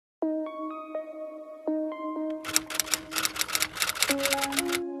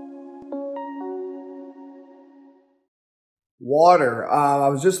Water. I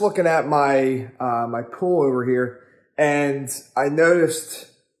was just looking at my my pool over here, and I noticed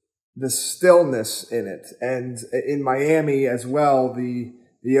the stillness in it. And in Miami as well, the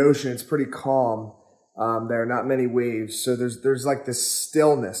ocean, it's pretty calm. There are not many waves, so there's like this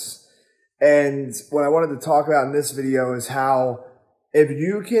stillness. And what I wanted to talk about in this video is how if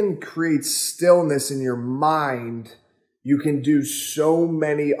you can create stillness in your mind, you can do so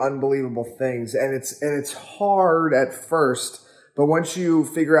many unbelievable things. And it's hard at first, but once you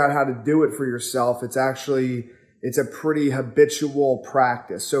figure out how to do it for yourself, it's a pretty habitual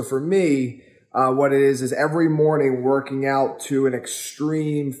practice. So for me, what it is every morning working out to an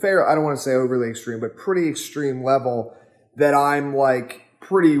extreme, I don't want to say overly extreme, but pretty extreme level that I'm like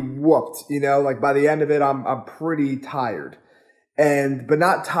pretty whooped, you know, like by the end of it, I'm pretty tired. But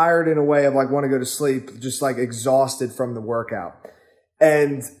not tired in a way of like want to go to sleep, just like exhausted from the workout.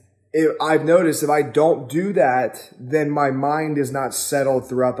 And I've noticed if I don't do that, then my mind is not settled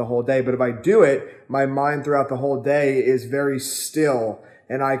throughout the whole day. But if I do it, my mind throughout the whole day is very still,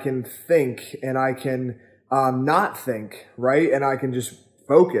 and I can think, and I can not think, right? And I can just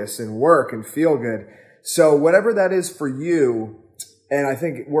focus and work and feel good. So whatever that is for you, and I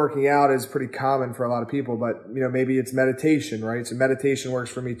think working out is pretty common for a lot of people, but you know, maybe it's meditation, right? So meditation works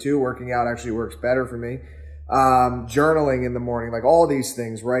for me too. Working out actually works better for me. Journaling in the morning, like all these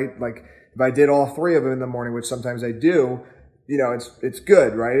things, right? Like if I did all three of them in the morning, which sometimes I do, you know, it's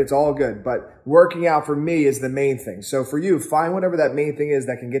good, right? It's all good. But working out for me is the main thing. So for you, find whatever that main thing is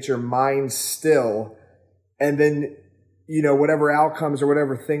that can get your mind still. And then, you know, whatever outcomes or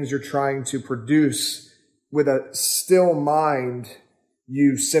whatever things you're trying to produce with a still mind,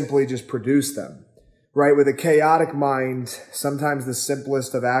 you simply just produce them, right? With a chaotic mind, sometimes the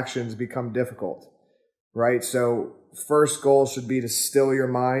simplest of actions become difficult, right? So first goal should be to still your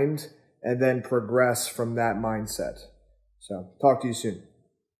mind and then progress from that mindset. So talk to you soon.